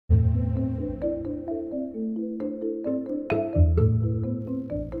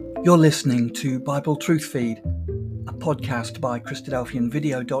You're listening to Bible Truth Feed, a podcast by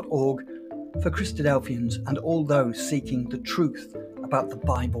Christadelphianvideo.org for Christadelphians and all those seeking the truth about the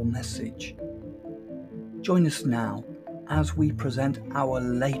Bible message. Join us now as we present our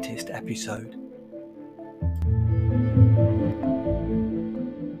latest episode.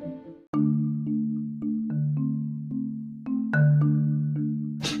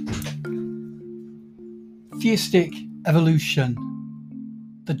 Theistic evolution.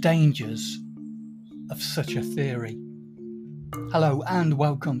 The dangers of such a theory. Hello and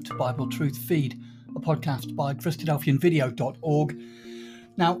welcome to Bible Truth Feed, a podcast by Christadelphianvideo.org.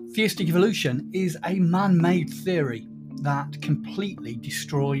 Now, theistic evolution is a man-made theory that completely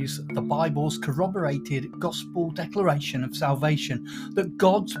destroys the Bible's corroborated gospel declaration of salvation, that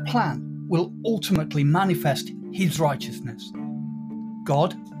God's plan will ultimately manifest his righteousness.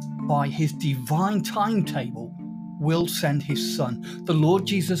 God, by his divine timetable, will send his Son, the Lord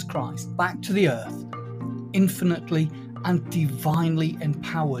Jesus Christ, back to the earth, infinitely and divinely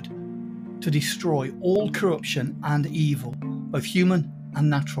empowered to destroy all corruption and evil, both human and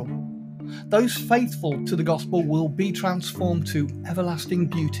natural. Those faithful to the gospel will be transformed to everlasting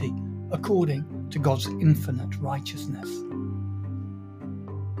beauty according to God's infinite righteousness.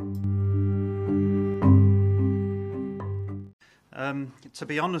 To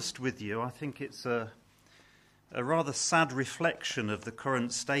be honest with you, I think it's a rather sad reflection of the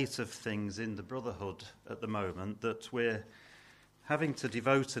current state of things in the Brotherhood at the moment that we're having to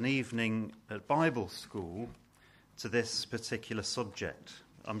devote an evening at Bible school to this particular subject.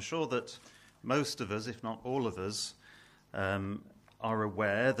 I'm sure that most of us, if not all of us, are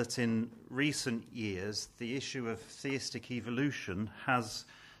aware that in recent years the issue of theistic evolution has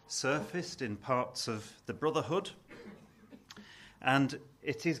surfaced in parts of the Brotherhood, and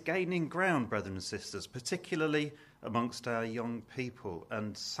it is gaining ground, brethren and sisters, particularly amongst our young people.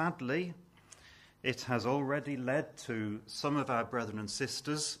 And sadly, it has already led to some of our brethren and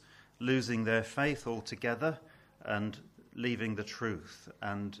sisters losing their faith altogether and leaving the truth.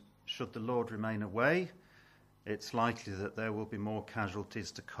 And should the Lord remain away, it's likely that there will be more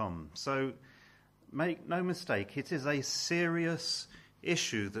casualties to come. So make no mistake, it is a serious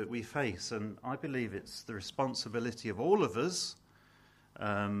issue that we face, and I believe it's the responsibility of all of us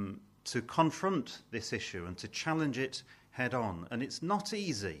to confront this issue and to challenge it head on. And it's not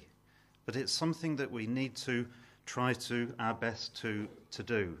easy, but it's something that we need to try to our best to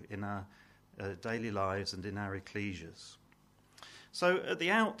do in our daily lives and in our ecclesias. So at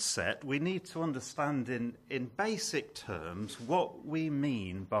the outset, we need to understand in basic terms what we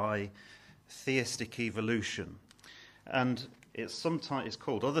mean by theistic evolution. And it's sometimes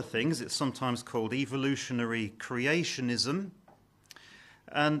called other things. It's sometimes called evolutionary creationism.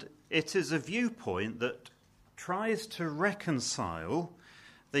 And it is a viewpoint that tries to reconcile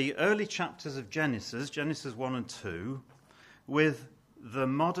the early chapters of Genesis 1 and 2, with the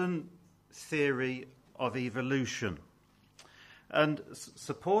modern theory of evolution. And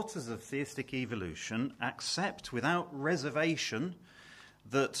supporters of theistic evolution accept without reservation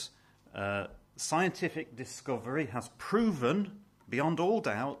that scientific discovery has proven beyond all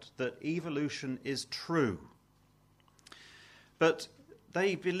doubt that evolution is true. But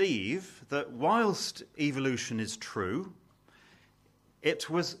they believe that whilst evolution is true, it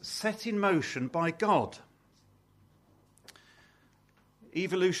was set in motion by God.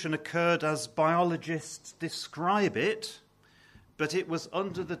 Evolution occurred as biologists describe it, but it was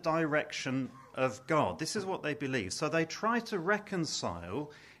under the direction of God. This is what they believe. So they try to reconcile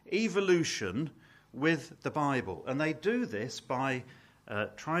evolution with the Bible, and they do this by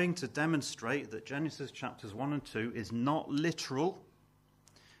trying to demonstrate that Genesis chapters 1 and 2 is not literal.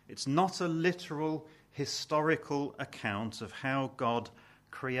 It's not a literal historical account of how God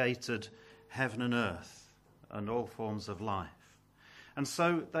created heaven and earth and all forms of life. And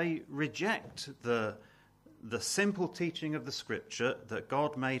so they reject the simple teaching of the Scripture that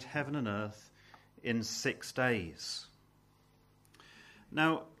God made heaven and earth in 6 days.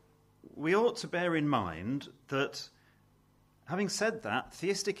 Now, we ought to bear in mind that, having said that,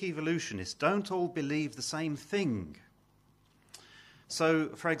 theistic evolutionists don't all believe the same thing. So,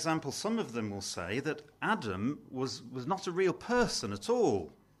 for example, some of them will say that Adam was not a real person at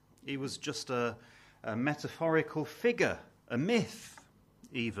all. He was just a metaphorical figure, a myth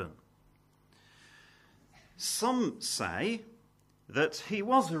even. Some say that he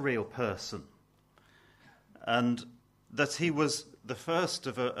was a real person and that he was the first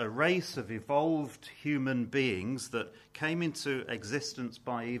of a race of evolved human beings that came into existence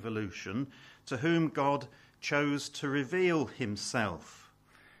by evolution, to whom God chose to reveal himself.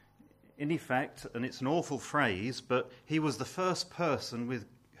 In effect, and it's an awful phrase, but he was the first person with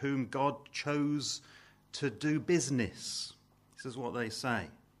whom God chose to do business. This is what they say.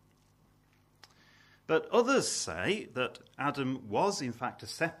 But others say that Adam was in fact a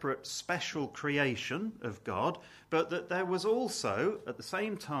separate, special creation of God, but that there was also, at the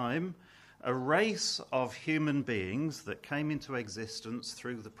same time, a race of human beings that came into existence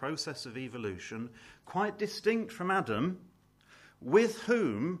through the process of evolution, quite distinct from Adam, with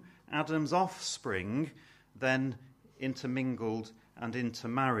whom Adam's offspring then intermingled and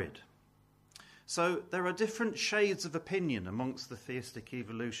intermarried. So there are different shades of opinion amongst the theistic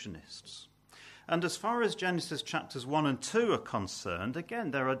evolutionists. And as far as Genesis chapters 1 and 2 are concerned,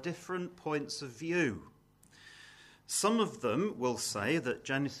 again, there are different points of view. Some of them will say that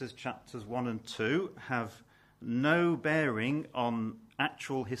Genesis chapters 1 and 2 have no bearing on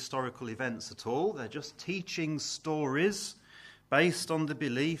actual historical events at all. They're just teaching stories based on the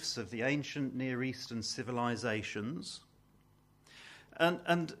beliefs of the ancient Near Eastern civilizations.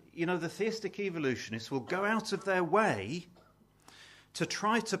 And the theistic evolutionists will go out of their way to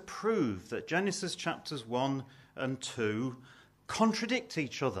try to prove that Genesis chapters 1 and 2 contradict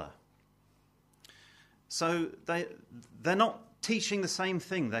each other. So they're not teaching the same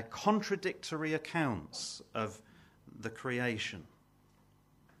thing. They're contradictory accounts of the creation.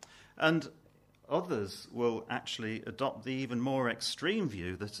 And others will actually adopt the even more extreme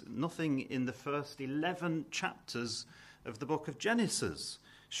view that nothing in the first 11 chapters of the book of Genesis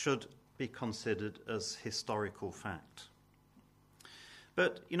should be considered as historical fact.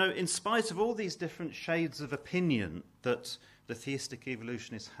 But, in spite of all these different shades of opinion that the theistic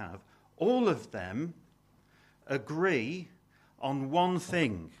evolutionists have, all of them agree on one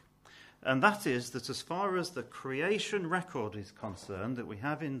thing, and that is that as far as the creation record is concerned that we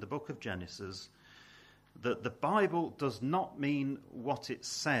have in the book of Genesis, that the Bible does not mean what it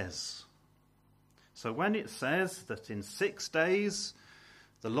says. So when it says that in 6 days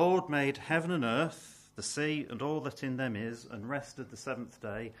the Lord made heaven and earth, the sea and all that in them is, and rested the seventh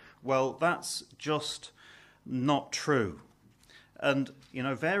day, well, that's just not true. And,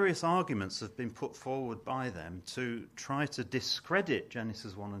 various arguments have been put forward by them to try to discredit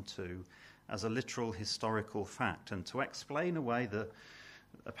Genesis 1 and 2 as a literal historical fact and to explain away the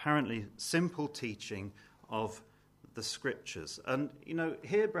apparently simple teaching of the Scriptures. And,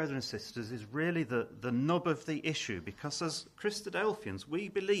 here, brothers and sisters, is really the nub of the issue, because as Christadelphians, we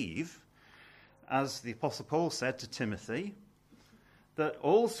believe, as the Apostle Paul said to Timothy, that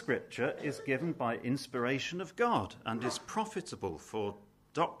all Scripture is given by inspiration of God and is profitable for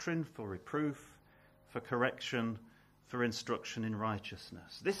doctrine, for reproof, for correction, for instruction in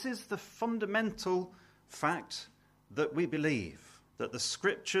righteousness. This is the fundamental fact that we believe, that the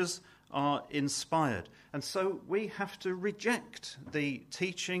Scriptures are inspired. And so we have to reject the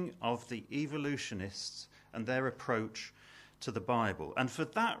teaching of the evolutionists and their approach to the Bible. And for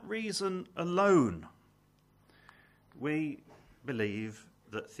that reason alone, we believe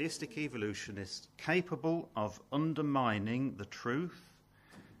that theistic evolutionists capable of undermining the truth,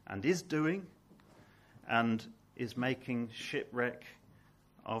 and is doing, and is making shipwreck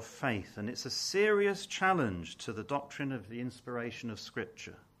of faith. And it's a serious challenge to the doctrine of the inspiration of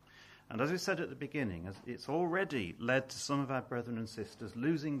Scripture. And as we said at the beginning, it's already led to some of our brethren and sisters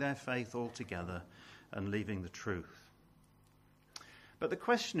losing their faith altogether and leaving the truth. But the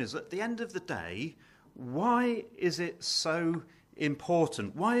question is, at the end of the day, why is it so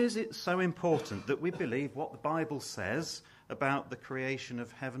important? Why is it so important that we believe what the Bible says about the creation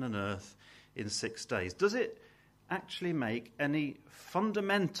of heaven and earth in 6 days? Does it actually make any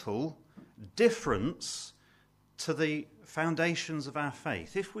fundamental difference to the foundations of our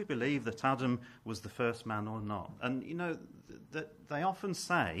faith, if we believe that Adam was the first man or not? And, that they often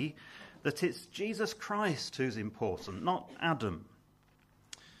say that it's Jesus Christ who's important, not Adam.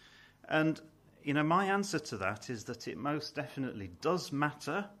 And, my answer to that is that it most definitely does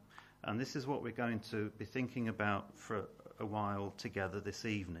matter, and this is what we're going to be thinking about for a while together this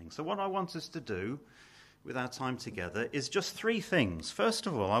evening. So what I want us to do with our time together is just 3 things. First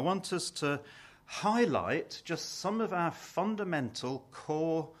of all, I want us to highlight just some of our fundamental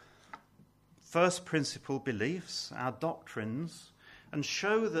core first principle beliefs, our doctrines, and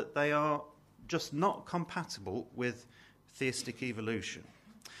show that they are just not compatible with theistic evolution.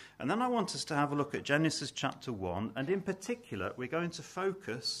 And then I want us to have a look at Genesis chapter 1, and in particular, we're going to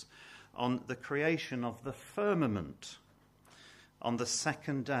focus on the creation of the firmament on the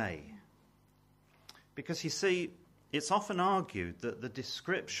 2nd day. Because you see, it's often argued that the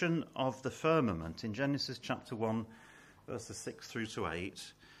description of the firmament in Genesis chapter 1, verses 6 through to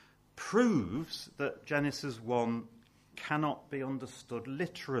 8, proves that Genesis 1 cannot be understood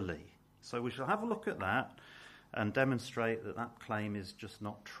literally. So we shall have a look at that, and demonstrate that that claim is just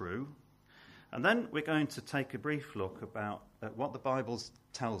not true. And then we're going to take a brief look at what the Bible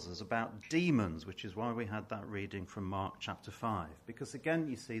tells us about demons, which is why we had that reading from Mark chapter 5. Because again,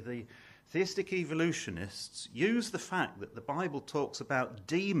 you see, the theistic evolutionists use the fact that the Bible talks about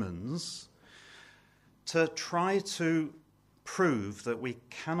demons to try to prove that we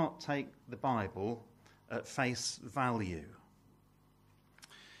cannot take the Bible at face value.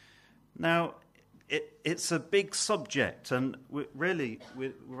 Now, it's a big subject, and we're only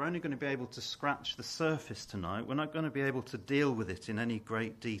going to be able to scratch the surface tonight. We're not going to be able to deal with it in any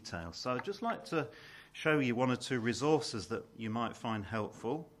great detail. So I'd just like to show you one or two resources that you might find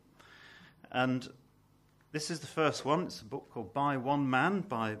helpful. And this is the first one. It's a book called By One Man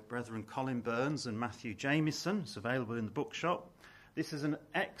by Brethren Colin Burns and Matthew Jamieson. It's available in the bookshop. This is an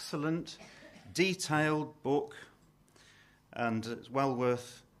excellent, detailed book, and it's well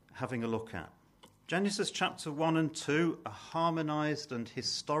worth having a look at. Genesis chapter 1 and 2, a harmonised and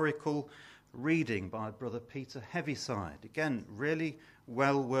historical reading by Brother Peter Heaviside. Again, really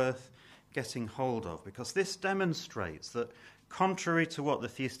well worth getting hold of, because this demonstrates that, contrary to what the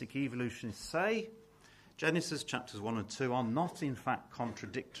theistic evolutionists say, Genesis chapters 1 and 2 are not in fact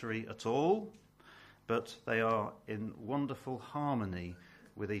contradictory at all, but they are in wonderful harmony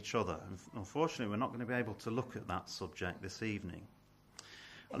with each other. And unfortunately, we're not going to be able to look at that subject this evening.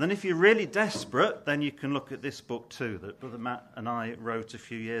 And then if you're really desperate, then you can look at this book too, that Brother Matt and I wrote a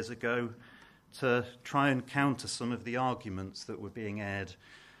few years ago to try and counter some of the arguments that were being aired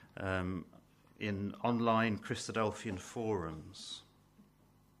in online Christadelphian forums.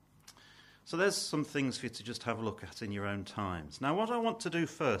 So there's some things for you to just have a look at in your own times. Now, what I want to do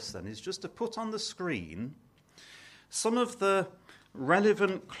first then is just to put on the screen some of the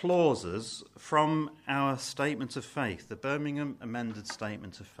relevant clauses from our Statement of Faith, the Birmingham Amended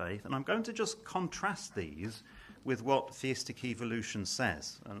Statement of Faith, and I'm going to just contrast these with what theistic evolution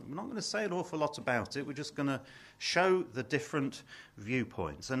says. And we're not going to say an awful lot about it, we're just going to show the different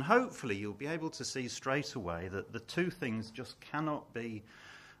viewpoints. And hopefully you'll be able to see straight away that the two things just cannot be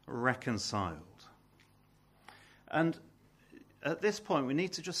reconciled. And at this point we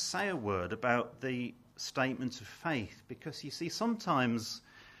need to just say a word about the Statement of Faith, because you see, sometimes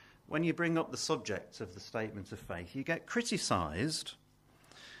when you bring up the subject of the Statement of Faith, you get criticised.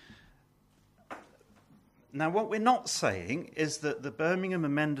 Now, what we're not saying is that the Birmingham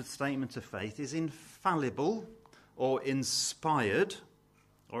Amended Statement of Faith is infallible or inspired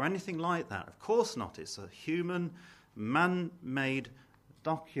or anything like that. Of course not. It's a human, man-made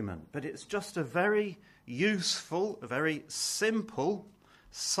document, but it's just a very useful, a very simple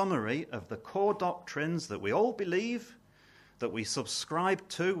summary of the core doctrines that we all believe, that we subscribed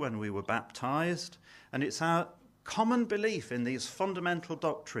to when we were baptized, and it's our common belief in these fundamental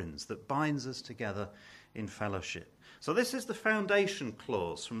doctrines that binds us together in fellowship. So this is the foundation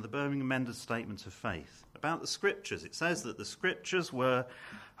clause from the Birmingham Amended Statement of Faith about the Scriptures. It says that the Scriptures were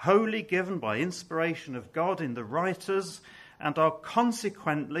wholly given by inspiration of God in the writers and are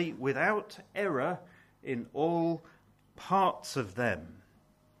consequently without error in all parts of them.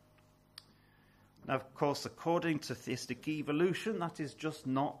 Now, of course, according to theistic evolution, that is just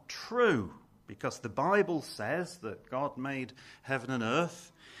not true, because the Bible says that God made heaven and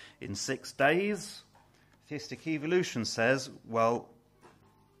earth in 6 days. Theistic evolution says, well,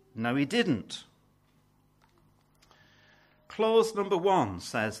 no, he didn't. Clause number 1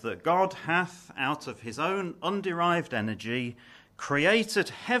 says that God hath, out of his own underived energy, created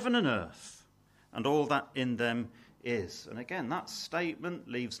heaven and earth, and all that in them is. And again, that statement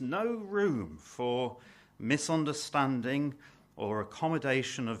leaves no room for misunderstanding or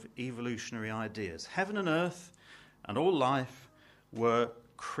accommodation of evolutionary ideas. Heaven and earth and all life were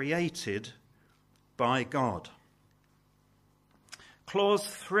created by God. Clause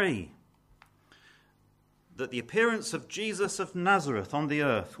 3, that the appearance of Jesus of Nazareth on the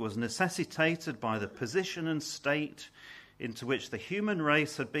earth was necessitated by the position and state into which the human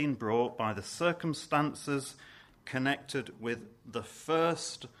race had been brought by the circumstances connected with the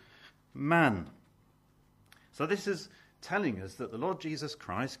first man. So this is telling us that the Lord Jesus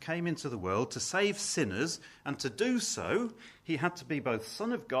Christ came into the world to save sinners, and to do so he had to be both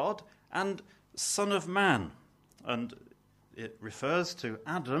Son of God and Son of Man. And it refers to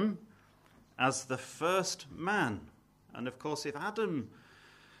Adam as the first man. And of course, if Adam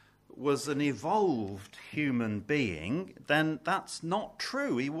was an evolved human being, then that's not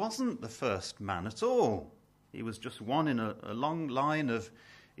true. He wasn't the first man at all. He was just one in a long line of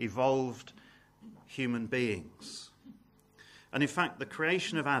evolved human beings. And in fact, the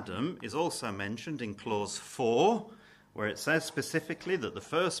creation of Adam is also mentioned in clause 4, where it says specifically that the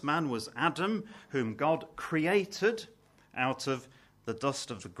first man was Adam, whom God created out of the dust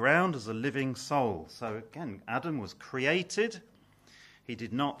of the ground as a living soul. So again, Adam was created. He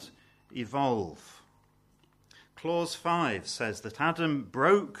did not evolve. Clause 5 says that Adam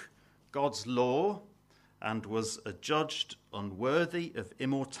broke God's law and was adjudged unworthy of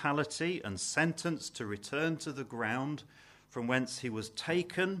immortality and sentenced to return to the ground from whence he was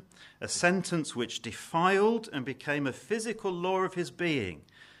taken, a sentence which defiled and became a physical law of his being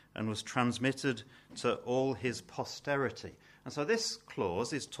and was transmitted to all his posterity. And so this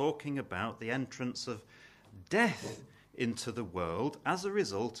clause is talking about the entrance of death into the world as a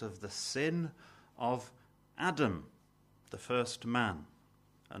result of the sin of Adam, the first man.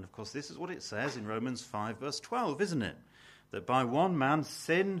 And of course, this is what it says in Romans 5, verse 12, isn't it? That by one man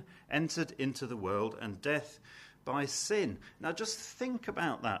sin entered into the world, and death by sin. Now just think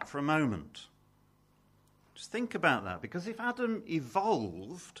about that for a moment. Just think about that, because if Adam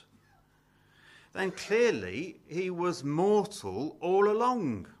evolved, then clearly he was mortal all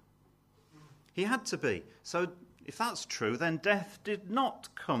along. He had to be. So if that's true, then death did not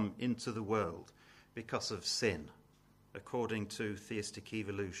come into the world because of sin, according to theistic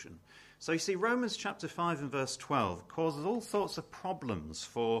evolution. So you see, Romans chapter 5 and verse 12 causes all sorts of problems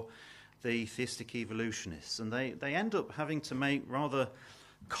for the theistic evolutionists, and they end up having to make rather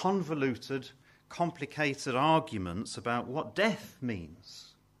convoluted, complicated arguments about what death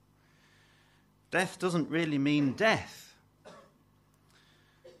means. Death doesn't really mean death.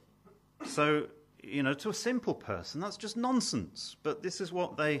 So, to a simple person, that's just nonsense. But this is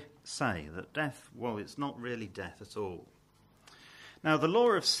what they say, that death, well, it's not really death at all. Now, the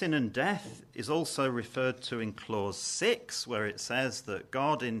law of sin and death is also referred to in clause 6, where it says that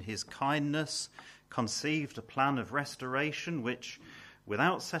God, in his kindness, conceived a plan of restoration which,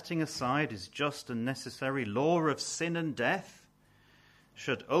 without setting aside his just and necessary law of sin and death,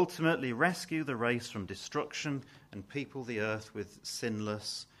 should ultimately rescue the race from destruction and people the earth with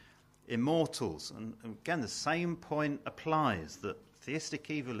sinless immortals. And again, the same point applies, that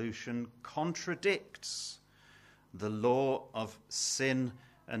theistic evolution contradicts the law of sin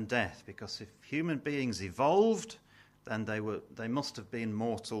and death, because if human beings evolved, then they must have been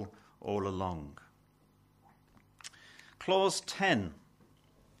mortal all along. Clause 10.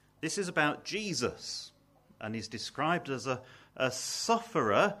 This is about Jesus, and he's described as a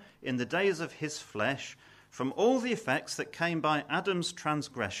sufferer in the days of his flesh from all the effects that came by Adam's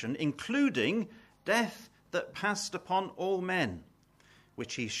transgression, including death that passed upon all men,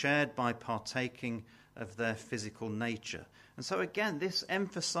 which he shared by partaking of their physical nature. And so again, this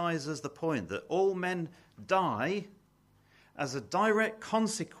emphasizes the point that all men die as a direct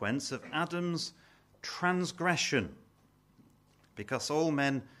consequence of Adam's transgression, because all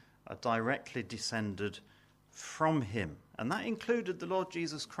men are directly descended from him. And that included the Lord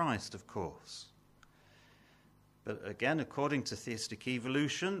Jesus Christ, of course. But again, according to theistic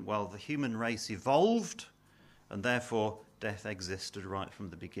evolution, well, the human race evolved, and therefore death existed right from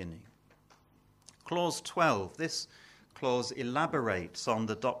the beginning. Clause 12, this clause elaborates on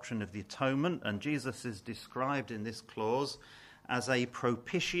the doctrine of the atonement, and Jesus is described in this clause as a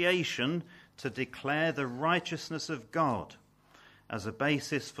propitiation to declare the righteousness of God as a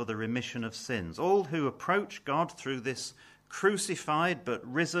basis for the remission of sins. All who approach God through this crucified but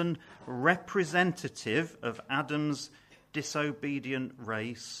risen representative of Adam's disobedient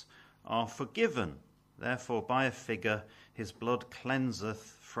race are forgiven. Therefore, by a figure, his blood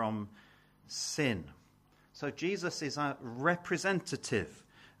cleanseth from sin. So Jesus is a representative.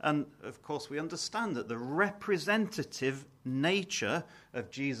 And of course we understand that the representative nature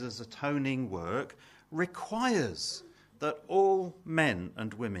of Jesus' atoning work requires that all men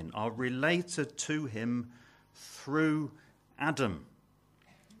and women are related to him through Adam,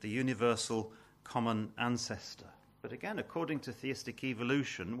 the universal common ancestor. But again, according to theistic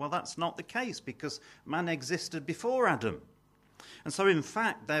evolution, well, that's not the case, because man existed before Adam. And so, in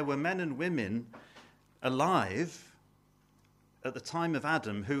fact, there were men and women alive at the time of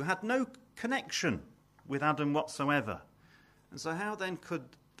Adam who had no connection with Adam whatsoever. And so how then could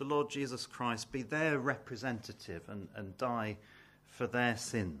the Lord Jesus Christ be their representative and die for their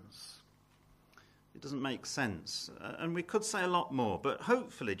sins? It doesn't make sense. And we could say a lot more, but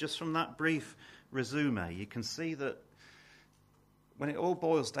hopefully, just from that brief resume, you can see that when it all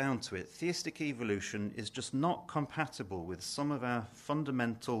boils down to it, theistic evolution is just not compatible with some of our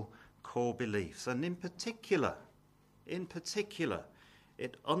fundamental core beliefs. And in particular,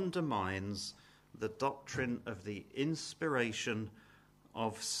 it undermines the doctrine of the inspiration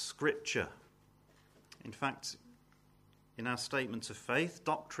of Scripture. In fact, in our statement of faith,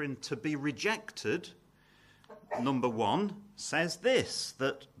 doctrine to be rejected number 1 says this,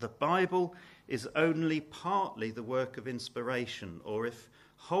 that the Bible is only partly the work of inspiration, or if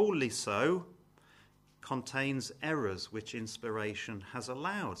wholly so, contains errors which inspiration has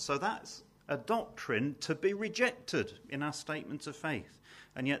allowed. So that's a doctrine to be rejected in our statement of faith.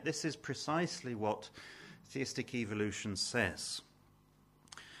 And yet this is precisely what theistic evolution says.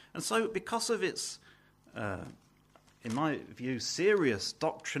 And so because of its, in my view, serious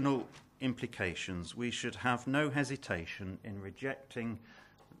doctrinal implications, we should have no hesitation in rejecting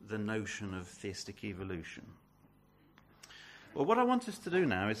the notion of theistic evolution. Well, what I want us to do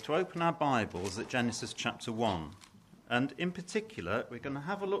now is to open our Bibles at Genesis chapter 1. And in particular, we're going to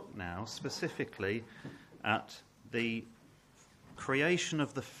have a look now specifically at the creation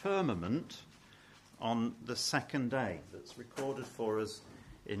of the firmament on the second day that's recorded for us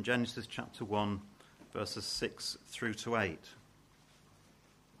in Genesis chapter 1, verses 6 through to 8.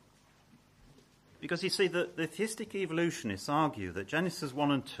 Because you see, the theistic evolutionists argue that Genesis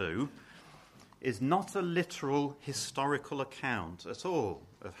 1 and 2 is not a literal historical account at all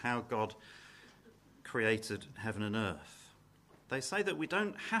of how God created heaven and earth. They say that we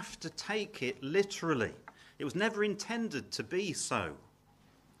don't have to take it literally. It was never intended to be so.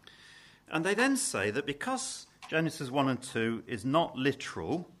 And they then say that because Genesis 1 and 2 is not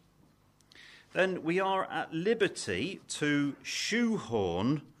literal, then we are at liberty to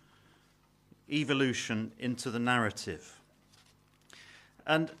shoehorn evolution into the narrative.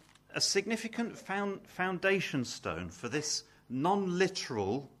 And a significant foundation stone for this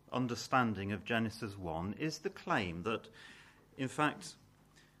non-literal understanding of Genesis 1 is the claim that, in fact,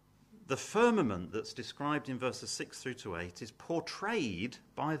 the firmament that's described in verses 6 through to 8 is portrayed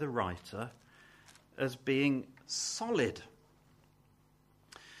by the writer as being solid.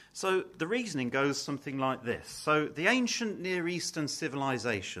 So the reasoning goes something like this. So the ancient Near Eastern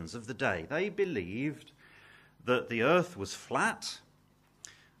civilizations of the day, they believed that the earth was flat,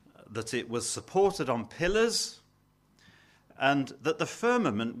 that it was supported on pillars, and that the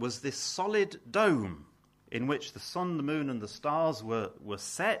firmament was this solid dome in which the sun, the moon, and the stars were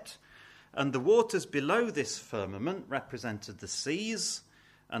set, and the waters below this firmament represented the seas,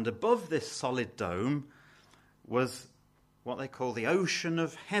 and above this solid dome was what they call the ocean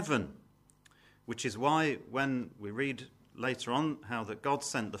of heaven, which is why when we read later on how that God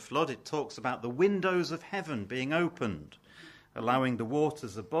sent the flood, it talks about the windows of heaven being opened, allowing the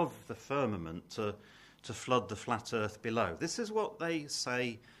waters above the firmament to flood the flat earth below. This is what they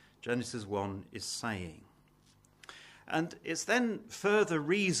say Genesis 1 is saying. And it's then further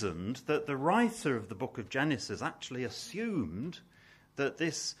reasoned that the writer of the book of Genesis actually assumed that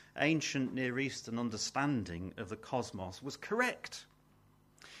this ancient Near Eastern understanding of the cosmos was correct.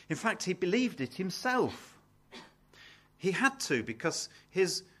 In fact, he believed it himself. He had to, because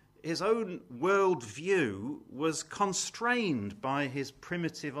his own worldview was constrained by his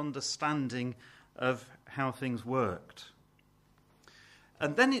primitive understanding of how things worked.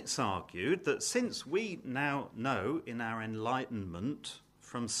 And then it's argued that since we now know in our enlightenment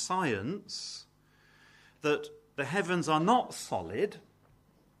from science that the heavens are not solid,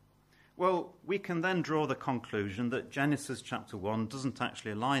 well, we can then draw the conclusion that Genesis chapter 1 doesn't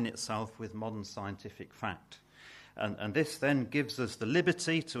actually align itself with modern scientific fact. And this then gives us the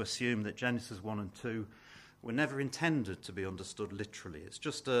liberty to assume that Genesis 1 and 2 were never intended to be understood literally. It's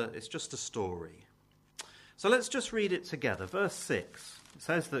just a story. So let's just read it together. Verse 6, it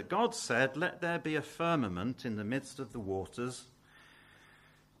says that God said, "Let there be a firmament in the midst of the waters,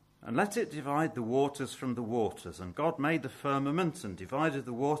 and let it divide the waters from the waters. And God made the firmament and divided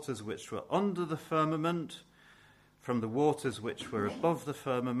the waters which were under the firmament from the waters which were above the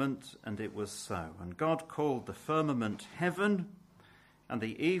firmament, and it was so. And God called the firmament heaven, and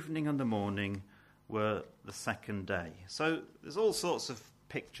the evening and the morning were the second day." So there's all sorts of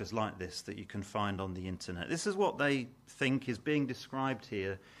pictures like this that you can find on the internet. This is what they think is being described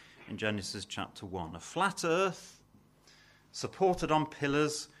here in Genesis chapter 1. A flat earth supported on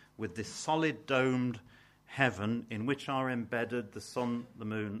pillars with this solid domed heaven in which are embedded the sun, the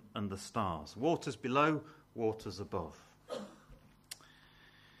moon, and the stars. Waters below, waters above.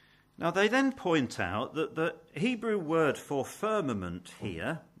 Now they then point out that the Hebrew word for firmament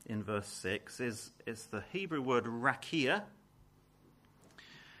here in verse 6 is the Hebrew word rakia,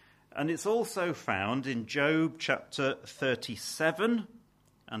 and it's also found in Job chapter 37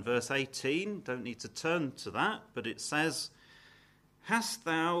 and verse 18. Don't need to turn to that, but it says, "Hast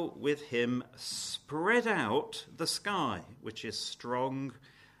thou with him spread out the sky, which is strong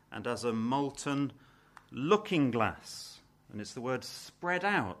and as a molten looking glass?" And it's the word spread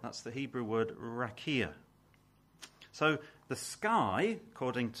out. That's the Hebrew word rakia. So the sky,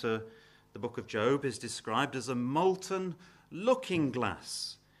 according to The book of Job is described as a molten looking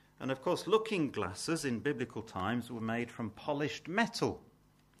glass. And of course, looking glasses in biblical times were made from polished metal.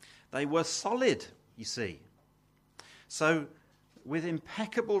 They were solid, you see. So, with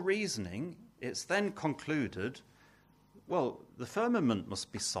impeccable reasoning, it's then concluded, well, the firmament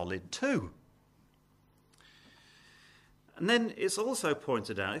must be solid too. And then it's also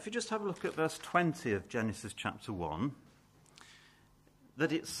pointed out, if you just have a look at verse 20 of Genesis chapter 1,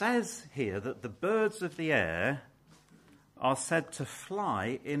 that it says here that the birds of the air are said to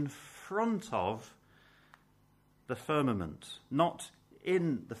fly in front of the firmament, not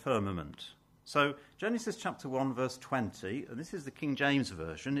in the firmament. So Genesis chapter 1 verse 20, and this is the King James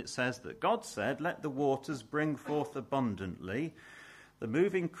Version, it says that God said, "Let the waters bring forth abundantly the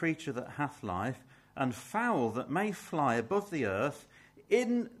moving creature that hath life, and fowl that may fly above the earth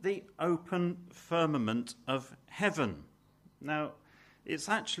in the open firmament of heaven." Now, it's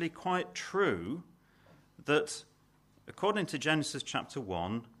actually quite true that according to Genesis chapter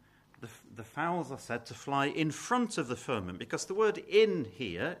 1, the fowls are said to fly in front of the firmament, because the word "in"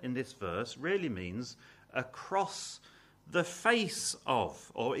 here in this verse really means across the face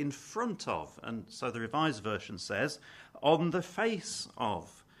of, or in front of. And so the Revised Version says, on the face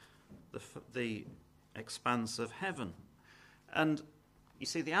of the expanse of heaven. And you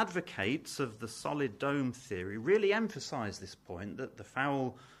see, the advocates of the solid dome theory really emphasize this point, that the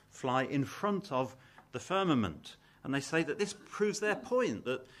fowl fly in front of the firmament. And they say that this proves their point,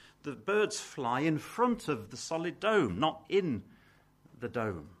 that the birds fly in front of the solid dome, not in the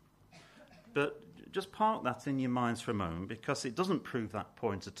dome. But just park that in your minds for a moment, because it doesn't prove that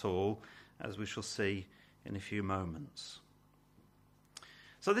point at all, as we shall see in a few moments.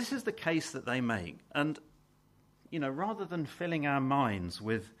 So this is the case that they make. And, you know, rather than filling our minds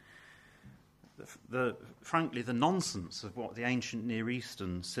with frankly, the nonsense of what the ancient Near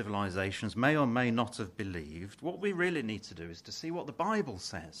Eastern civilizations may or may not have believed, what we really need to do is to see what the Bible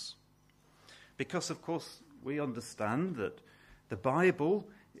says. Because, of course, we understand that the Bible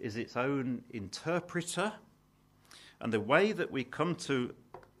is its own interpreter, and the way that we come to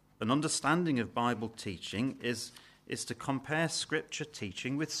an understanding of Bible teaching is to compare Scripture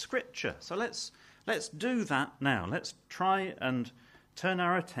teaching with Scripture. So let's do that now. Let's try and turn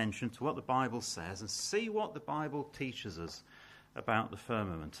our attention to what the Bible says and see what the Bible teaches us about the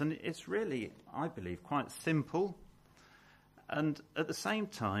firmament. And it's really, I believe, quite simple and at the same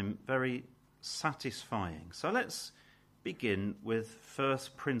time very satisfying. So let's begin with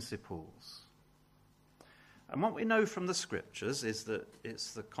first principles. And what we know from the Scriptures is that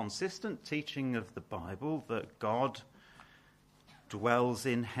it's the consistent teaching of the Bible that God dwells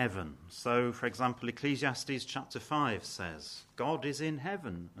in heaven. So, for example, Ecclesiastes chapter 5 says, "God is in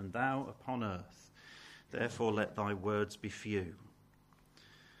heaven, and thou upon earth. Therefore let thy words be few."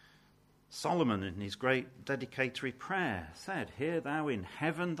 Solomon, in his great dedicatory prayer, said, "Hear thou in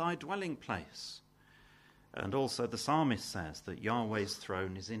heaven thy dwelling place." And also the psalmist says that Yahweh's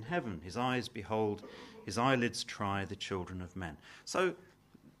throne is in heaven. His eyes behold, his eyelids try the children of men. So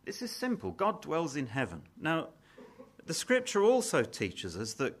this is simple. God dwells in heaven. Now, the Scripture also teaches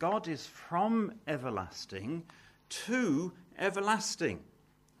us that God is from everlasting to everlasting.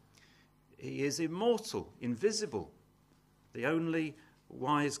 He is immortal, invisible, the only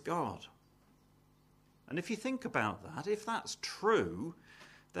wise God. And if you think about that, if that's true,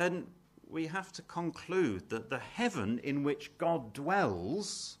 then we have to conclude that the heaven in which God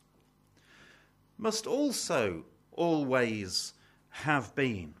dwells must also always have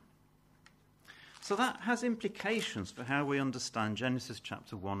been. So that has implications for how we understand Genesis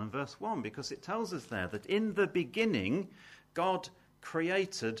chapter 1 and verse 1, because it tells us there that in the beginning God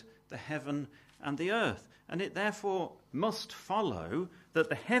created the heaven and the earth. And it therefore must follow that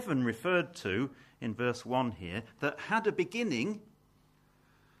the heaven referred to in verse 1 here, that had a beginning,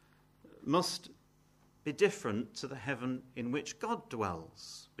 must be different to the heaven in which God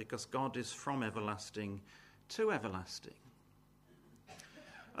dwells, because God is from everlasting to everlasting.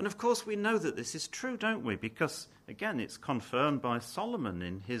 And of course we know that this is true, don't we? Because, again, it's confirmed by Solomon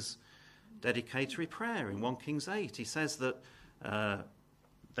in his dedicatory prayer in 1 Kings 8. He says that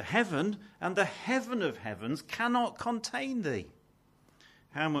the heaven and the heaven of heavens cannot contain thee.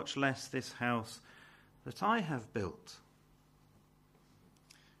 How much less this house that I have built.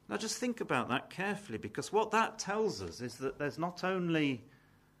 Now just think about that carefully, because what that tells us is that there's not only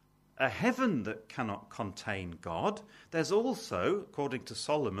a heaven that cannot contain God, there's also, according to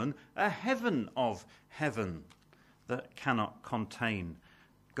Solomon, a heaven of heaven that cannot contain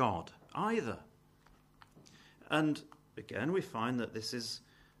God either. And again, we find that this is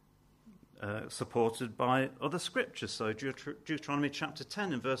supported by other scriptures. So Deuteronomy chapter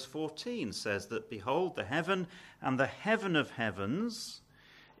 10 and verse 14 says that, behold, the heaven and the heaven of heavens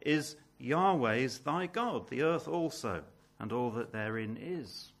is Yahweh's thy God, the earth also, and all that therein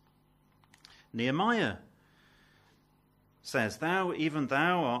is. Nehemiah says, thou, even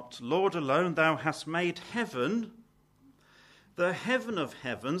thou art Lord alone, thou hast made heaven, the heaven of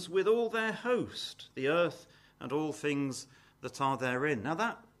heavens, with all their host, the earth and all things that are therein. Now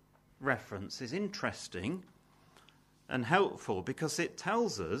that reference is interesting and helpful because it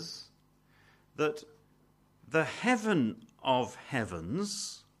tells us that the heaven of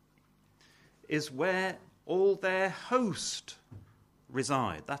heavens is where all their host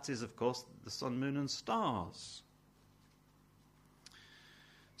reside. That is, of course, the sun, moon, and stars.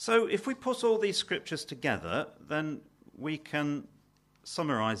 So if we put all these scriptures together, then we can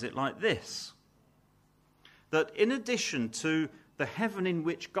summarize it like this: that in addition to the heaven in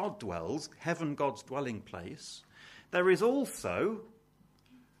which God dwells, heaven, God's dwelling place, there is also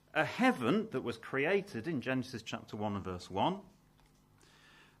a heaven that was created in Genesis chapter 1 and verse 1,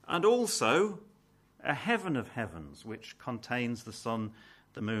 and also a heaven of heavens which contains the sun,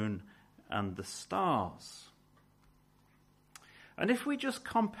 the moon, and the stars. And if we just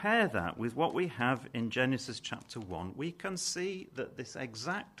compare that with what we have in Genesis chapter 1, we can see that this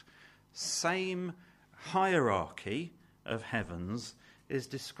exact same hierarchy of heavens is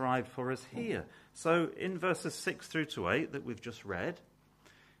described for us here. So in verses 6 through to 8 that we've just read,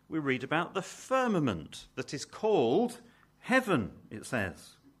 we read about the firmament that is called heaven, it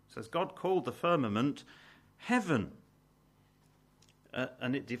says. It says God called the firmament heaven.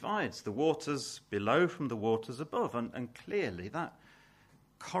 And it divides the waters below from the waters above. And clearly that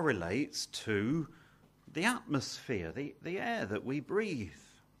correlates to the atmosphere, the air that we breathe.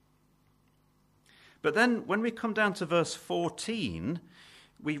 But then when we come down to verse 14,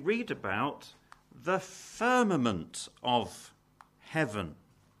 we read about the firmament of heaven,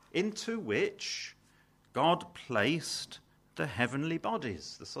 into which God placed the heavenly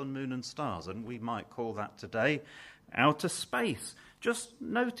bodies, the sun, moon, and stars. And we might call that today outer space. Just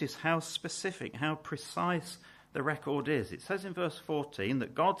notice how specific, how precise the record is. It says in verse 14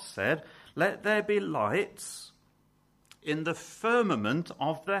 that God said, "Let there be lights in the firmament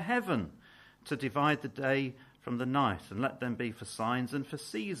of the heaven to divide the day from the night, and let them be for signs and for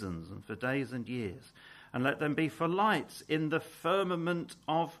seasons and for days and years, and let them be for lights in the firmament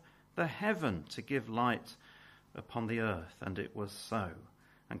of the heaven to give light upon the earth." And it was so.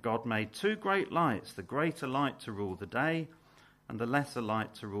 And God made two great lights, the greater light to rule the day, and the lesser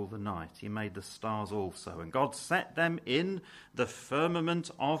light to rule the night. He made the stars also, and God set them in the firmament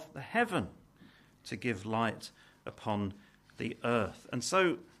of the heaven to give light upon the earth. And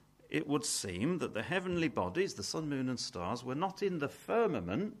so it would seem that the heavenly bodies, the sun, moon, and stars, were not in the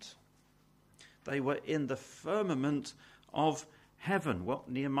firmament. They were in the firmament of heaven, what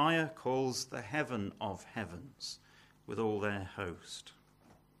Nehemiah calls the heaven of heavens, with all their host.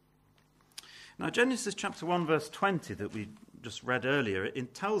 Now, Genesis chapter 1, verse 20 that we just read earlier,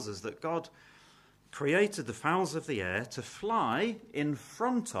 it tells us that God created the fowls of the air to fly in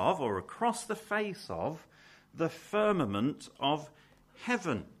front of or across the face of the firmament of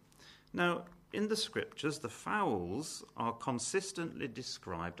heaven. Now, in the scriptures, the fowls are consistently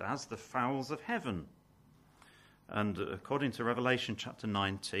described as the fowls of heaven. And according to Revelation chapter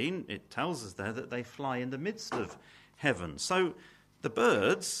 19, it tells us there that they fly in the midst of heaven. So the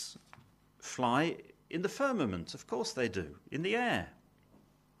birds fly in the firmament, of course they do, in the air.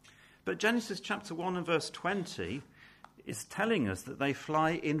 But Genesis chapter 1 and verse 20 is telling us that they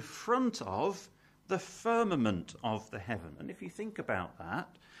fly in front of the firmament of the heaven. And if you think about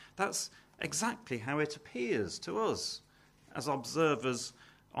that, that's exactly how it appears to us as observers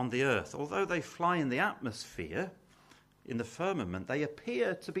on the earth. Although they fly in the atmosphere, in the firmament, they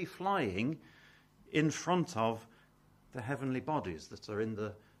appear to be flying in front of the heavenly bodies that are in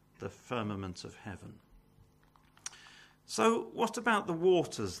the firmament of heaven. So what about the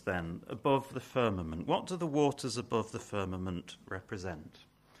waters then above the firmament? What do the waters above the firmament represent?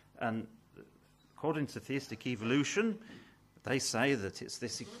 And according to theistic evolution, they say that it's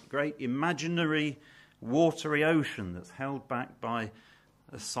this great imaginary watery ocean that's held back by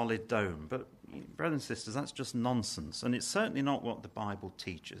a solid dome. But, brothers and sisters, that's just nonsense, and it's certainly not what the Bible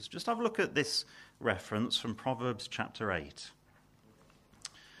teaches. Just have a look at this reference from Proverbs chapter 8,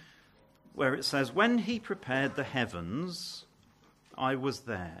 where it says, "When he prepared the heavens, I was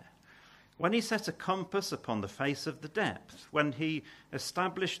there. When he set a compass upon the face of the depth, when he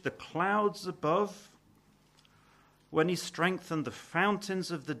established the clouds above, when he strengthened the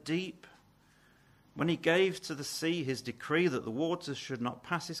fountains of the deep, when he gave to the sea his decree that the waters should not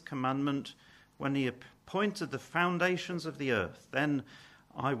pass his commandment, when he appointed the foundations of the earth, then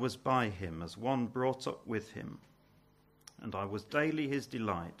I was by him as one brought up with him, and I was daily his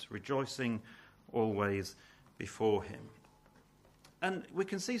delight, rejoicing always before him. And we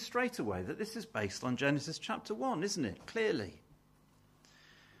can see straight away that this is based on Genesis chapter 1, isn't it? Clearly.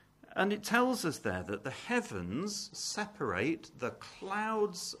 And it tells us there that the heavens separate the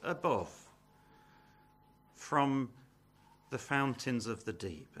clouds above from the fountains of the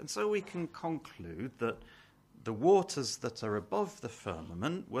deep. And so we can conclude that the waters that are above the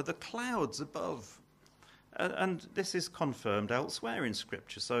firmament were the clouds above. And this is confirmed elsewhere in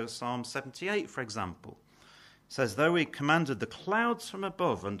Scripture. So Psalm 78, for example, says, though he commanded the clouds from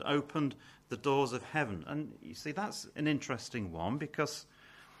above and opened the doors of heaven. And you see, that's an interesting one, because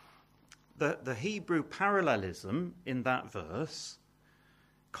the Hebrew parallelism in that verse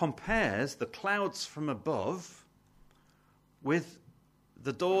compares the clouds from above with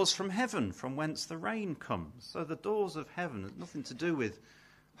the doors from heaven, from whence the rain comes. So the doors of heaven has nothing to do with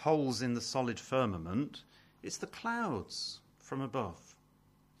holes in the solid firmament. It's the clouds from above.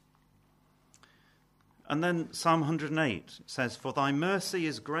 And then Psalm 108 says, for thy mercy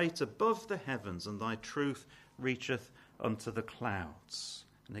is great above the heavens, and thy truth reacheth unto the clouds.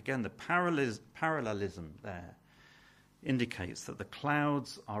 And again, the parallelism there indicates that the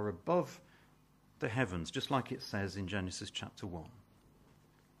clouds are above the heavens, just like it says in Genesis chapter 1.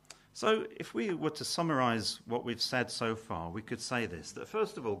 So if we were to summarize what we've said so far, we could say this, that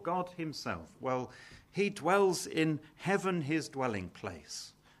first of all, God himself, well, he dwells in heaven, his dwelling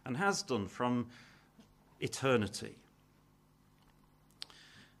place, and has done from eternity.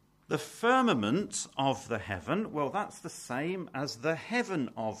 The firmament of the heaven, well, that's the same as the heaven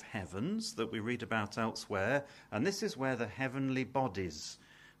of heavens that we read about elsewhere, and this is where the heavenly bodies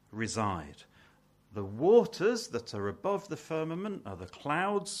reside. The waters that are above the firmament are the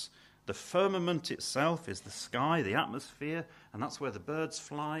clouds. The firmament itself is the sky, the atmosphere, and that's where the birds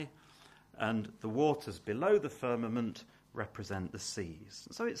fly. And the waters below the firmament represent the seas.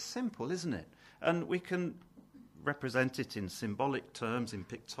 So it's simple, isn't it? And we can represent it in symbolic terms, in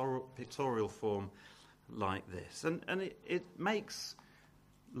pictorial form like this. And it makes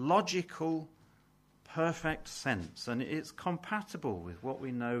logical, perfect sense. And it's compatible with what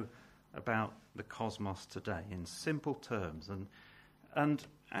we know about the cosmos today in simple terms. And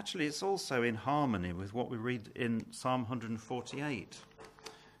actually it's also in harmony with what we read in Psalm 148,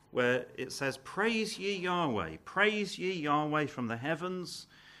 where it says, praise ye Yahweh from the heavens,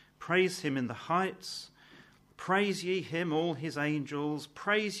 praise him in the heights, praise ye him, all his angels,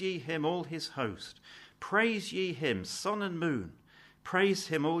 praise ye him, all his host, praise ye him, sun and moon, praise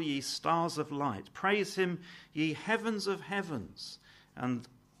him, all ye stars of light, praise him, ye heavens of heavens, and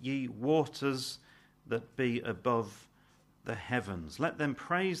ye waters that be above the heavens. Let them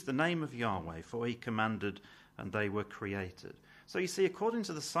praise the name of Yahweh, for he commanded, and they were created. So you see, according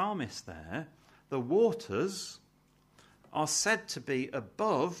to the psalmist there, the waters are said to be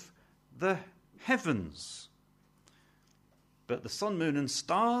above the heavens. But the sun, moon, and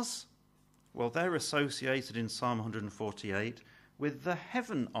stars, well, they're associated in Psalm 148 with the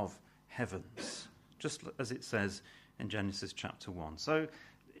heaven of heavens, just as it says in Genesis chapter 1. So,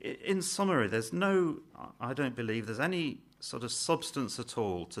 in summary, I don't believe there's any sort of substance at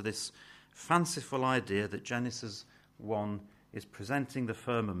all to this fanciful idea that Genesis 1 is presenting the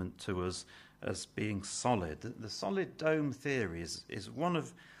firmament to us as being solid. The solid dome theory is one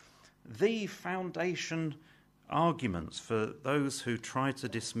of the foundation arguments for those who try to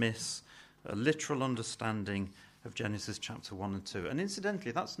dismiss a literal understanding of Genesis chapter 1 and 2. And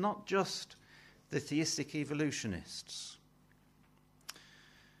incidentally, that's not just the theistic evolutionists.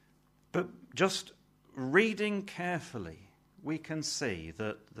 But just reading carefully, we can see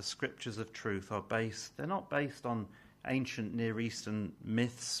that the scriptures of truth they're not based on ancient Near Eastern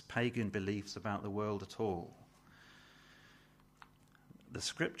myths, pagan beliefs about the world at all. The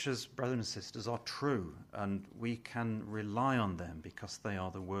scriptures, brothers and sisters, are true, and we can rely on them because they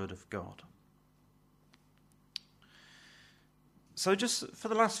are the word of God. So just for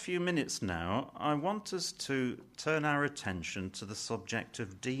the last few minutes now, I want us to turn our attention to the subject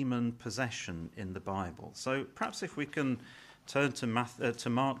of demon possession in the Bible. So perhaps if we can turn to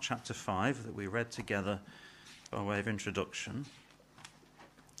Mark chapter 5 that we read together by way of introduction.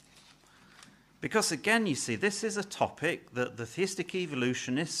 Because again, you see, this is a topic that the theistic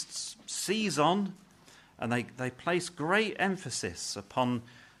evolutionists seize on, and they place great emphasis upon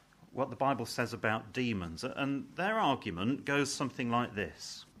what the Bible says about demons. And their argument goes something like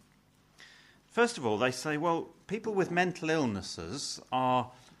this. First of all, they say, well, people with mental illnesses are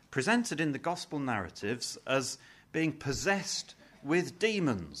presented in the gospel narratives as being possessed with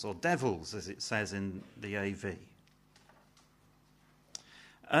demons or devils, as it says in the AV.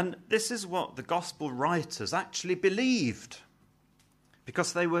 And this is what the gospel writers actually believed,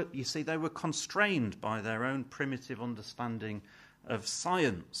 because they were constrained by their own primitive understanding of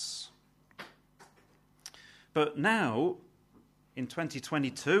science. But now, in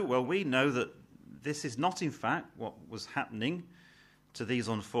 2022, well, we know that this is not in fact what was happening to these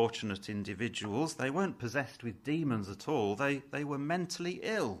unfortunate individuals. They weren't possessed with demons at all. They were mentally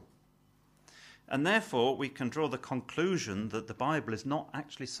ill. And therefore, we can draw the conclusion that the Bible is not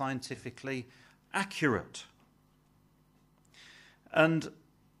actually scientifically accurate. And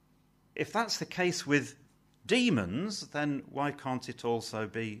if that's the case with demons, then why can't it also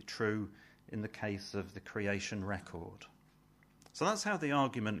be true in the case of the creation record? So that's how the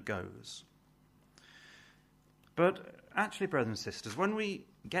argument goes. But actually, brothers and sisters, when we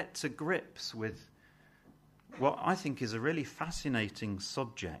get to grips with what I think is a really fascinating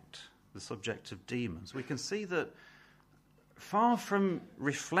subject, the subject of demons, we can see that far from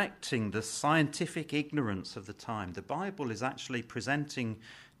reflecting the scientific ignorance of the time, the Bible is actually presenting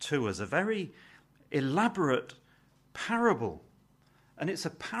to us a very elaborate parable. And it's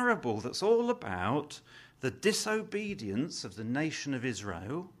a parable that's all about the disobedience of the nation of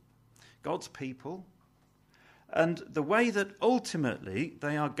Israel, God's people, and the way that ultimately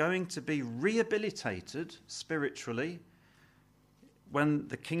they are going to be rehabilitated spiritually when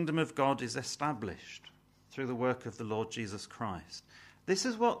the kingdom of God is established through the work of the Lord Jesus Christ. This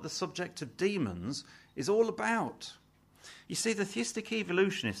is what the subject of demons is all about. You see, the theistic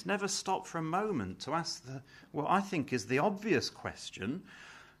evolutionists never stop for a moment to ask what I think is the obvious question: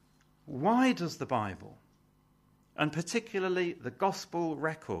 why does the Bible, and particularly the gospel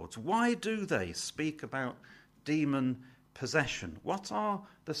records, why do they speak about demon possession? What are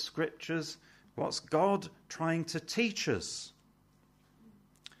the scriptures? What's God trying to teach us?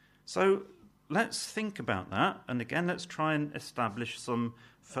 So let's think about that, and again let's try and establish some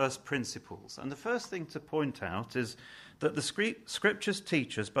first principles. And the first thing to point out is that the scriptures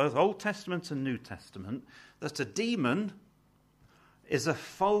teach us, both Old Testament and New Testament, that a demon is a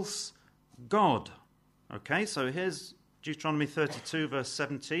false god. Okay, so here's Deuteronomy 32 verse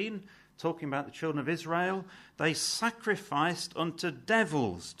 17, talking about the children of Israel. They sacrificed unto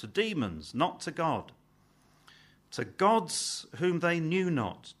devils, to demons, not to God, to gods whom they knew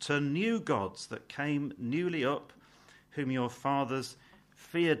not, to new gods that came newly up, whom your fathers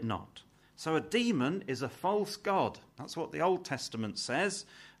feared not. So a demon is a false god. That's what the Old Testament says,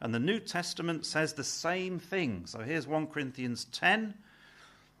 and the New Testament says the same thing. So here's 1 Corinthians 10,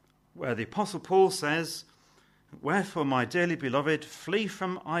 where the Apostle Paul says, "Wherefore, my dearly beloved, flee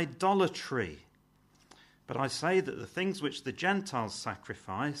from idolatry. But I say that the things which the Gentiles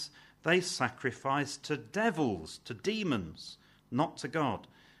sacrifice, they sacrifice to devils, to demons, not to God.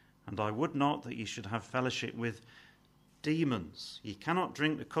 And I would not that ye should have fellowship with demons. Ye cannot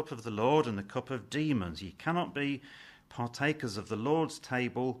drink the cup of the Lord and the cup of demons. Ye cannot be partakers of the Lord's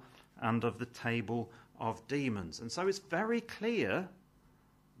table and of the table of demons." And so it's very clear,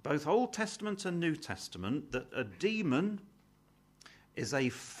 both Old Testament and New Testament, that a demon is a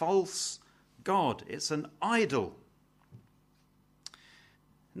false god. It's an idol.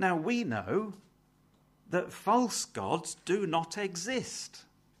 Now we know that false gods do not exist.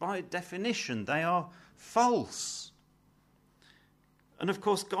 By definition, they are false. And of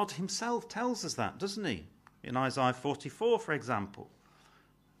course, God himself tells us that, doesn't he? In Isaiah 44, for example.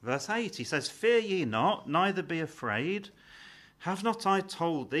 Verse 8, he says, "Fear ye not, neither be afraid. Have not I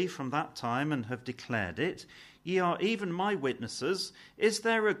told thee from that time and have declared it? Ye are even my witnesses. Is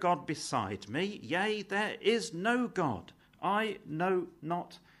there a God beside me? Yea, there is no God. I know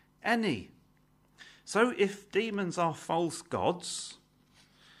not any." So if demons are false gods,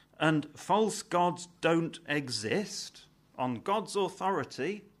 and false gods don't exist on God's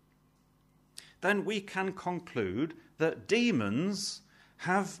authority, then we can conclude that demons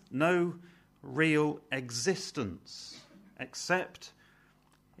have no real existence, except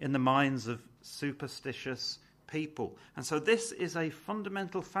in the minds of superstitious people. And so this is a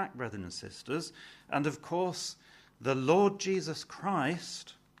fundamental fact, brethren and sisters. And of course, the Lord Jesus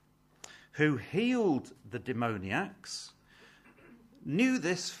Christ, who healed the demoniacs, knew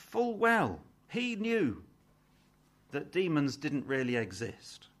this full well. He knew that demons didn't really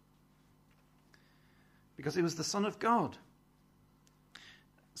exist, because he was the Son of God.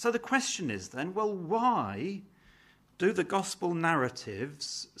 So the question is then, well, why do the gospel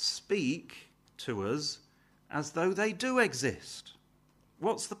narratives speak to us as though they do exist?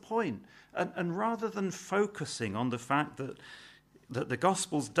 What's the point? And rather than focusing on the fact that that the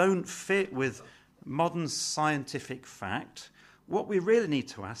Gospels don't fit with modern scientific fact, what we really need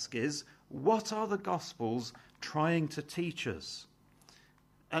to ask is, what are the Gospels trying to teach us?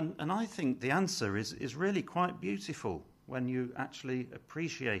 And I think the answer is really quite beautiful when you actually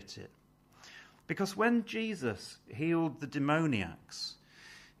appreciate it. Because when Jesus healed the demoniacs,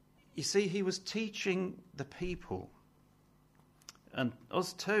 you see, he was teaching the people, and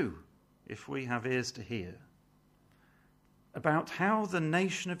us too, if we have ears to hear, about how the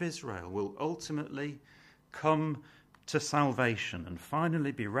nation of Israel will ultimately come to salvation and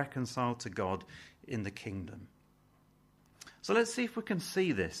finally be reconciled to God in the kingdom. So let's see if we can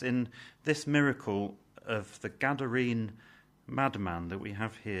see this in this miracle of the Gadarene madman that we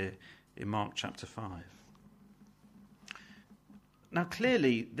have here in Mark chapter 5. Now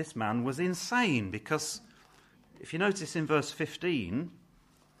clearly this man was insane, because if you notice in verse 15,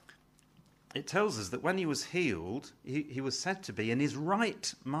 it tells us that when he was healed, he was said to be in his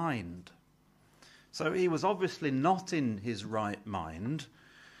right mind. So he was obviously not in his right mind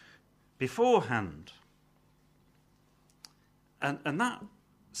beforehand. And that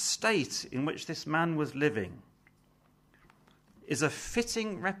state in which this man was living is a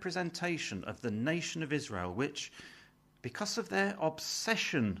fitting representation of the nation of Israel, which, because of their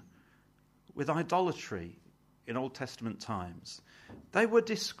obsession with idolatry in Old Testament times, they were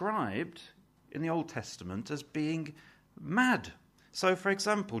described in the Old Testament as being mad. So, for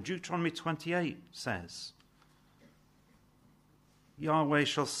example, Deuteronomy 28 says, Yahweh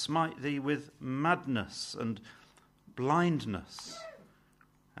shall smite thee with madness and blindness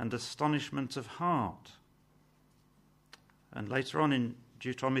and astonishment of heart. And later on in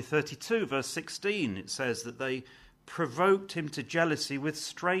Deuteronomy 32, verse 16, it says that they provoked him to jealousy with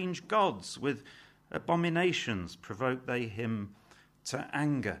strange gods, with abominations provoked they him to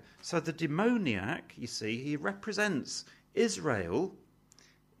anger. So the demoniac, you see, he represents Israel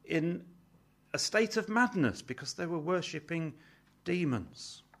in a state of madness because they were worshipping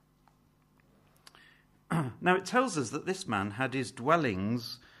demons. Now it tells us that this man had his dwelling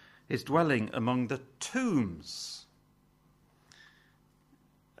among the tombs.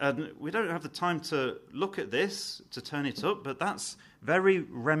 And we don't have the time to look at this, to turn it up, but that's very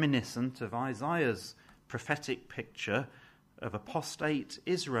reminiscent of Isaiah's prophetic picture of apostate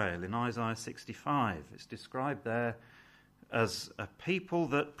Israel in Isaiah 65. It's described there as a people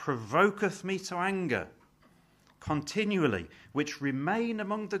that provoketh me to anger continually, which remain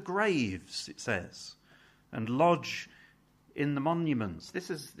among the graves, it says, and lodge in the monuments. This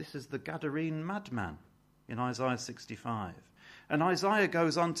is the Gadarene madman in Isaiah 65. And Isaiah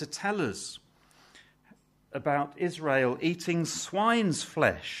goes on to tell us about Israel eating swine's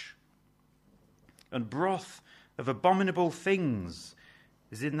flesh, and broth of abominable things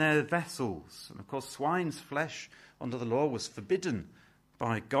is in their vessels. And of course, swine's flesh under the law was forbidden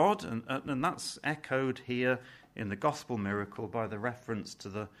by God, and that's echoed here in the gospel miracle by the reference to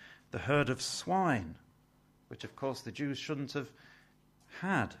the herd of swine, which of course the Jews shouldn't have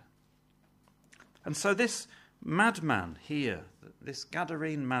had. And so this madman here, this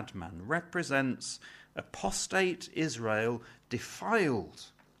Gadarene madman, represents apostate Israel defiled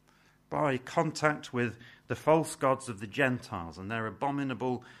by contact with the false gods of the Gentiles and their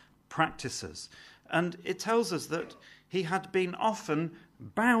abominable practices. And it tells us that he had been often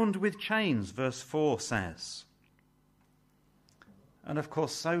bound with chains, verse 4 says. And of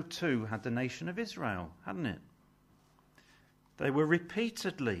course, so too had the nation of Israel, hadn't it? They were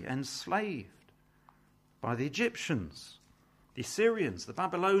repeatedly enslaved by the Egyptians, the Assyrians, the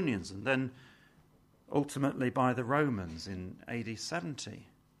Babylonians, and then ultimately by the Romans in AD 70.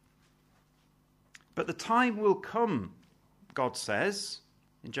 But the time will come, God says,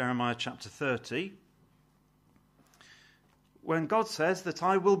 in Jeremiah chapter 30, when God says that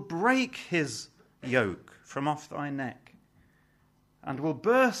I will break his yoke from off thy neck, and will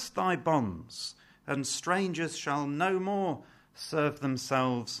burst thy bonds, and strangers shall no more serve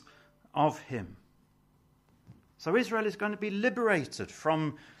themselves of him. So Israel is going to be liberated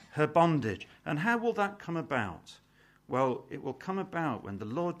from her bondage. And how will that come about? Well, it will come about when the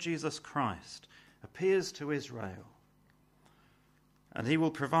Lord Jesus Christ appears to Israel. And he will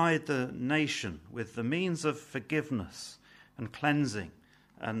provide the nation with the means of forgiveness and cleansing.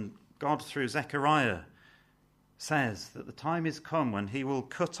 And God, through Zechariah, says that the time is come when he will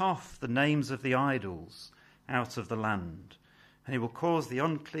cut off the names of the idols out of the land. And he will cause the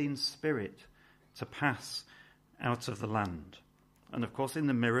unclean spirit to pass out of the land. And of course, in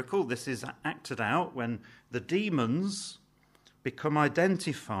the miracle, this is acted out when the demons become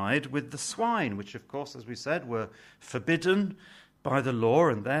identified with the swine, which, of course, as we said, were forbidden by the law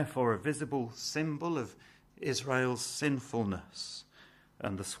and therefore a visible symbol of Israel's sinfulness.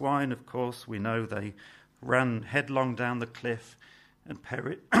 And the swine, of course, we know they ran headlong down the cliff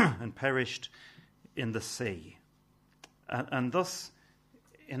and perished in the sea. And thus,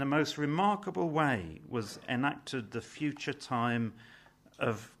 in a most remarkable way, was enacted the future time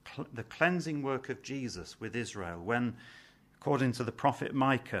of the cleansing work of Jesus with Israel, when, according to the prophet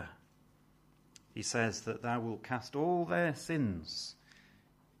Micah, he says that thou wilt cast all their sins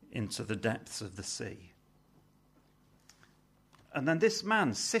into the depths of the sea. And then this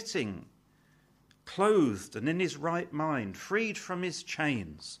man sitting, clothed and in his right mind, freed from his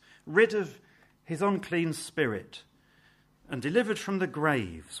chains, rid of his unclean spirit, and delivered from the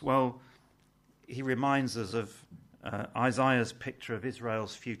graves, well, he reminds us of Isaiah's picture of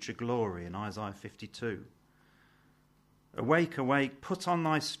Israel's future glory in Isaiah 52. Awake, awake, put on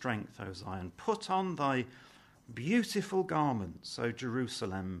thy strength, O Zion, put on thy beautiful garments, O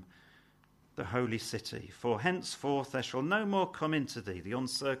Jerusalem, the holy city. For henceforth there shall no more come into thee the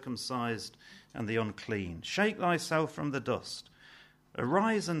uncircumcised and the unclean. Shake thyself from the dust.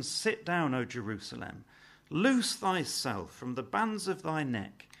 Arise and sit down, O Jerusalem. Loose thyself from the bands of thy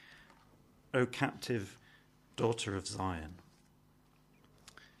neck, O captive daughter of Zion.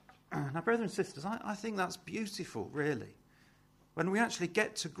 Now, brothers and sisters, I think that's beautiful, really, when we actually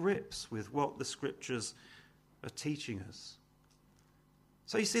get to grips with what the scriptures are teaching us.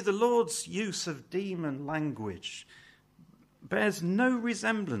 So you see, the Lord's use of demon language bears no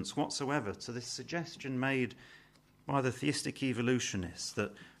resemblance whatsoever to this suggestion made by the theistic evolutionists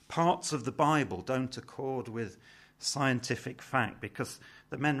that parts of the Bible don't accord with scientific fact because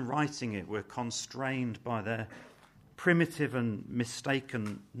the men writing it were constrained by their primitive and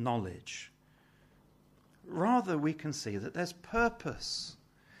mistaken knowledge. Rather, we can see that there's purpose,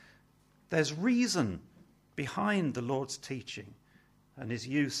 there's reason behind the Lord's teaching and his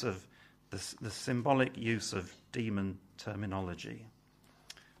use of the symbolic use of demon terminology.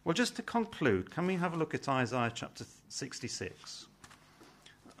 Well, just to conclude, can we have a look at Isaiah chapter 66?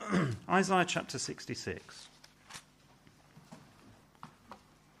 Isaiah chapter 66.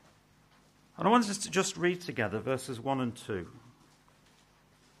 And I want us to just read together verses 1 and 2.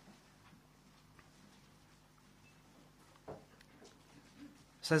 It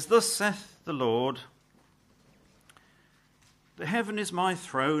says, Thus saith the Lord, the heaven is my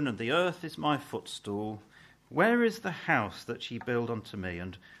throne, and the earth is my footstool. Where is the house that ye build unto me,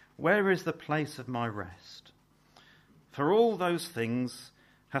 and where is the place of my rest? For all those things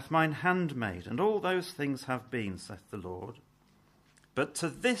hath mine hand made, and all those things have been, saith the Lord. But to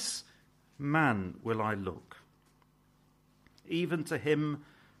this man will I look, even to him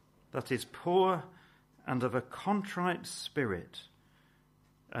that is poor and of a contrite spirit,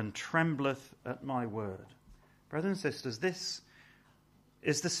 and trembleth at my word. Brothers and sisters, this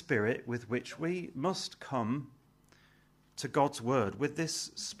is the spirit with which we must come to God's word, with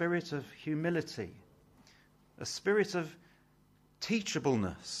this spirit of humility, a spirit of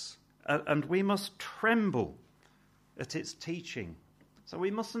teachableness, and we must tremble at its teaching. So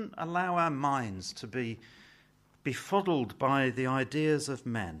we mustn't allow our minds to be befuddled by the ideas of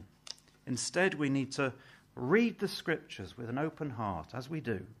men. Instead, we need to read the scriptures with an open heart, as we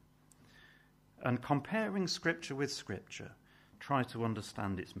do, and comparing scripture with scripture, try to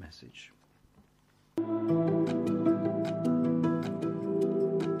understand its message.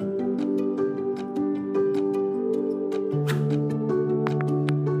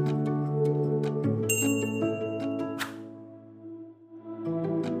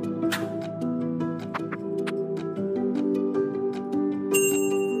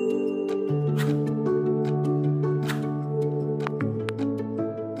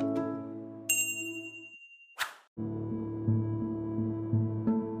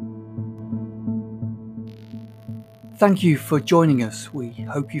 Thank you for joining us. We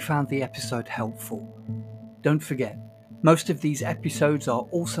hope you found the episode helpful. Don't forget, most of these episodes are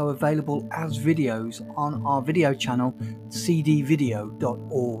also available as videos on our video channel,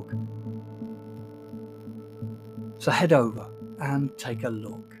 cdvideo.org. So head over and take a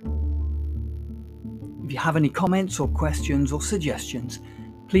look. If you have any comments or questions or suggestions,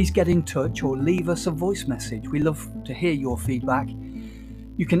 please get in touch or leave us a voice message. We love to hear your feedback.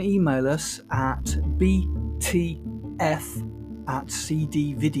 You can email us at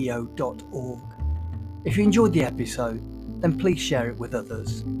btf@cdvideo.org. If you enjoyed the episode, then please share it with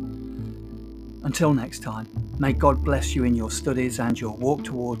others. Until next time, may God bless you in your studies and your walk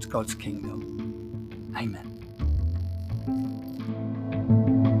towards God's kingdom. Amen.